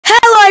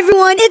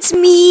everyone, it's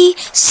me,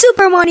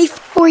 Super Money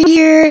 4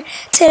 here.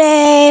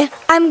 Today,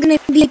 I'm gonna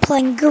be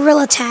playing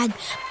Gorilla Tag,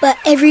 but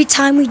every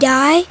time we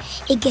die,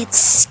 it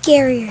gets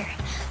scarier.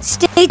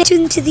 Stay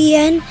tuned to the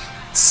end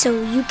so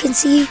you can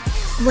see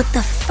what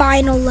the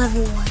final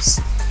level was.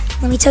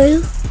 Let me tell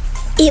you,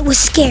 it was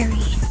scary.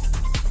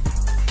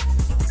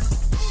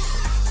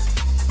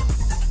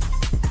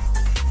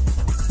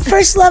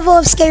 First level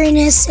of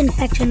scariness,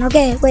 infection.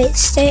 Okay, wait,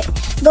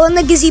 go in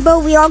the gazebo.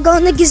 We all go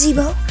in the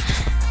gazebo.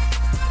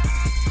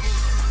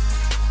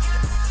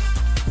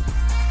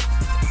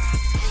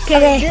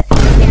 Okay,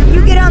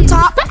 you get on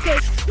top.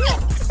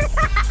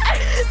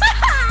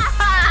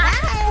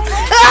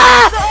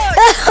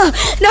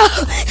 No,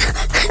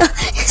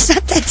 it's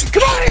not that.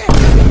 Come on.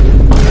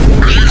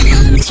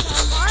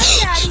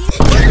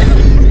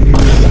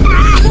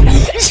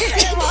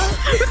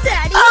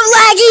 I'm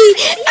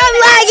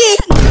lagging.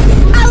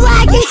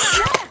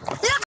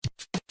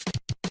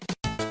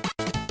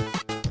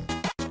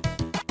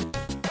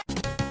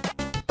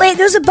 Wait,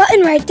 there's a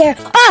button right there.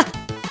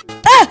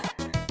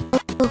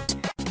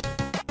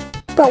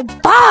 Bro,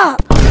 Bob!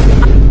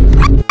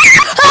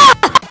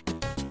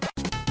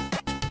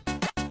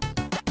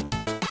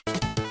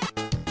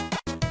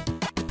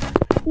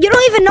 You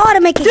don't even know how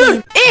to make a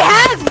game. It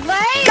has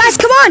legs! Guys,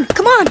 come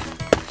on!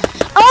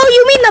 Oh,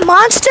 you mean the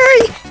monster?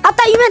 I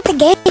thought you meant the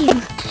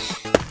game.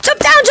 Jump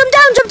down!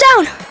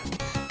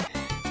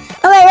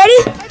 Okay, ready?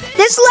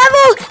 This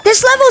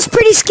level is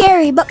pretty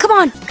scary, but come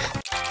on.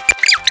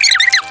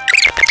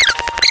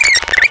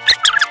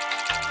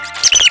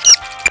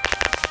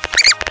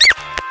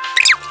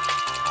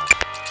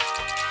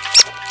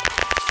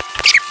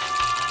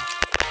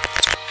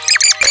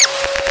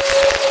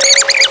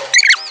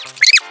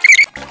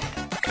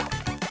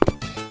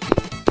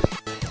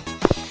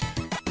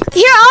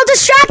 Here, I'll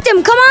distract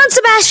him. Come on,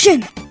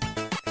 Sebastian.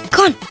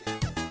 Come on.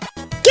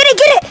 Get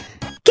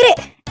it.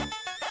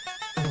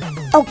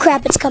 Oh,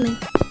 crap, it's coming.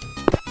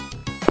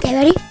 Okay,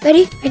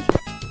 ready?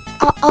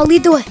 I'll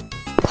lead the way.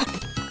 Come on.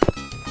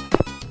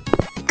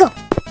 Go.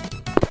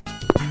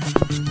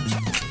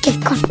 Okay,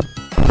 come on.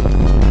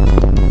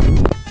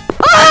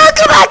 Oh,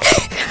 come back!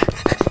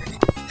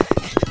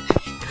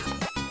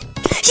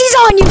 He's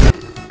on you.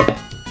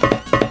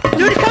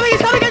 Dude,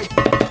 he's coming.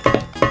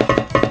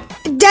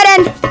 Dead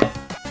end.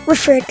 We're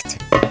fricked.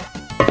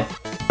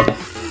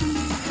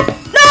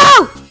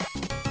 No!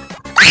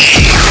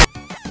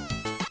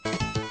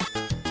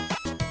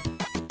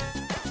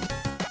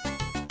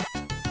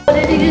 What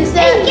did you just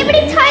say? Hey, give me the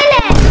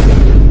toilet!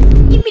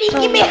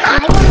 Give me.